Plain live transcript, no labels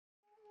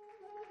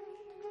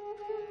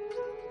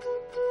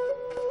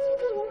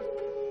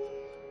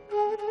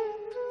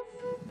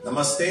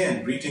Namaste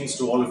and greetings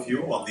to all of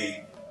you on the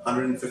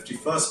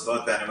 151st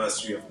birth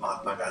anniversary of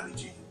Mahatma Gandhi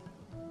Ji.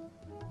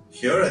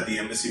 Here at the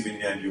Embassy of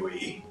India in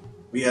UAE,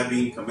 we have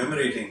been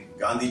commemorating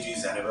Gandhi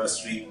Ji's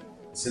anniversary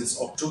since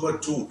October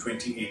 2,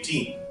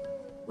 2018,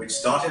 which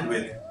started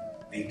with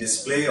the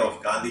display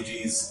of Gandhi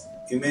Ji's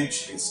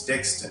image, his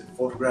text and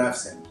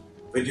photographs and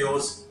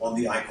videos on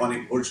the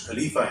iconic Burj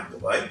Khalifa in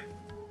Dubai,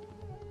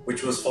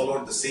 which was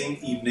followed the same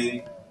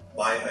evening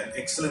by an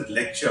excellent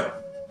lecture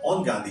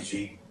on Gandhi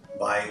Ji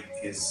by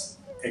His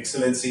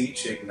Excellency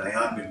Sheikh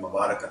Nahyan bin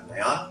Mubarak Al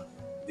Nahyan,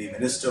 the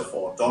Minister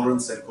for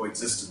Tolerance and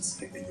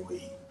Coexistence in the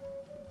UAE.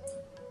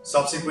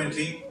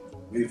 Subsequently,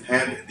 we've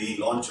had the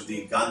launch of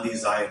the Gandhi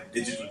Zayed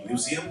Digital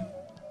Museum,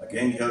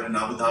 again here in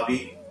Abu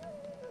Dhabi,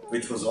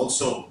 which was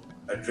also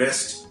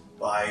addressed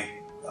by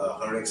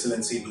Her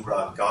Excellency Noor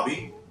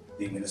Al-Kabi,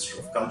 the Minister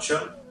of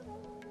Culture.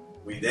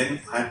 We then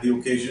had the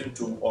occasion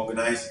to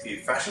organize a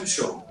fashion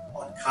show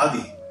on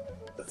Khadi,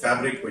 the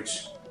fabric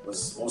which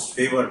was most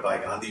favored by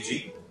Gandhi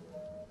Ji.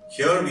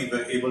 Here we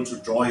were able to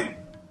draw in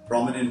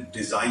prominent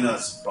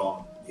designers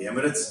from the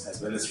Emirates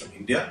as well as from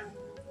India,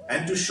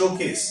 and to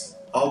showcase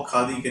how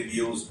Khadi can be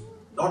used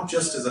not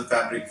just as a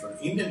fabric for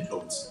Indian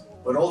clothes,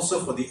 but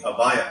also for the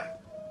abaya,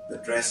 the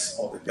dress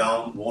or the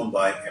gown worn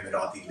by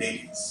Emirati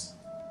ladies.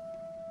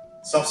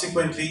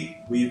 Subsequently,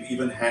 we've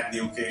even had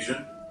the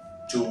occasion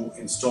to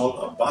install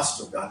a bust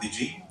of Gandhi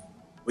Ji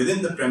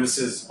within the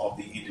premises of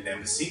the Indian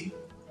Embassy.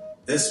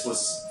 This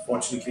was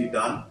fortunately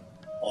done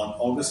on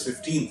August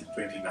 15th,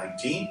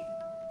 2019,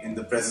 in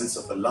the presence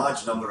of a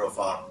large number of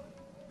our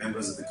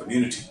members of the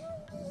community.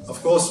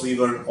 Of course, we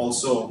were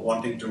also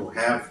wanting to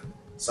have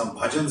some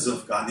bhajans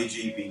of Gandhi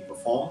Ji being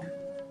performed,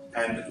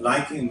 and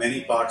like in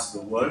many parts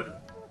of the world,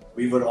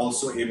 we were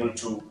also able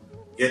to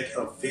get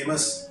a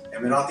famous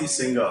Emirati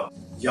singer,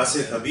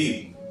 Yasir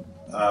Habib,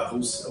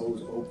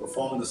 who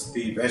performed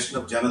the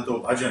Vaishnav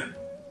Janato Bhajan,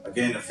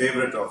 again a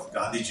favorite of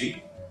Gandhi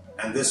Ji,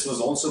 and this was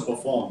also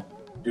performed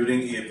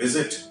during a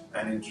visit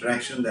and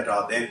interaction that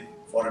our then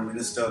Foreign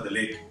Minister, the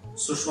late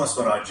Sushma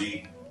Swaraj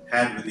Ji,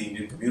 had with the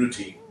Indian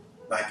community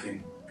back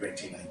in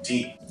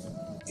 2019.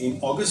 In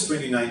August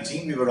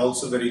 2019, we were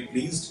also very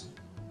pleased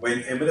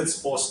when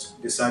Emirates Post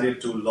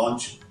decided to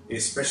launch a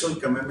special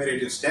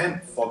commemorative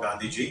stamp for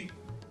Gandhi Ji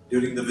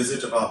during the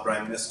visit of our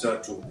Prime Minister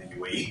to the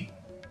UAE.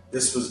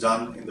 This was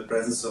done in the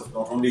presence of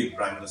not only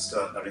Prime Minister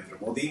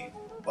Narendra Modi,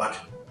 but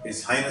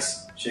His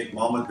Highness Sheikh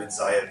Mohammed bin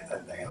Zayed Al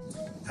Nahyan.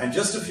 And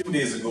just a few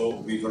days ago,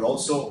 we were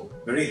also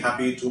very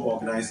happy to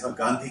organize a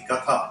Gandhi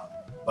Katha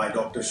by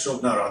Dr.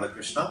 Shobna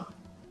Radhakrishna.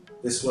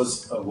 This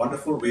was a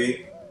wonderful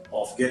way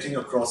of getting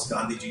across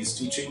Gandhi Ji's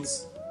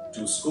teachings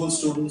to school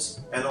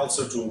students and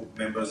also to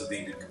members of the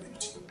Indian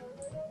community.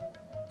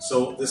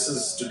 So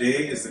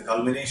today is the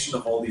culmination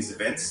of all these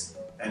events,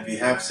 and we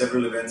have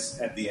several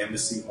events at the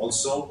embassy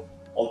also,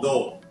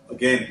 although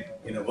again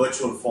in a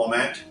virtual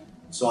format.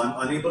 So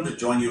I'm unable to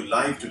join you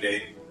live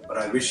today, but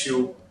I wish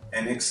you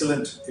an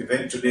excellent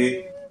event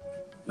today.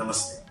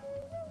 Namaste.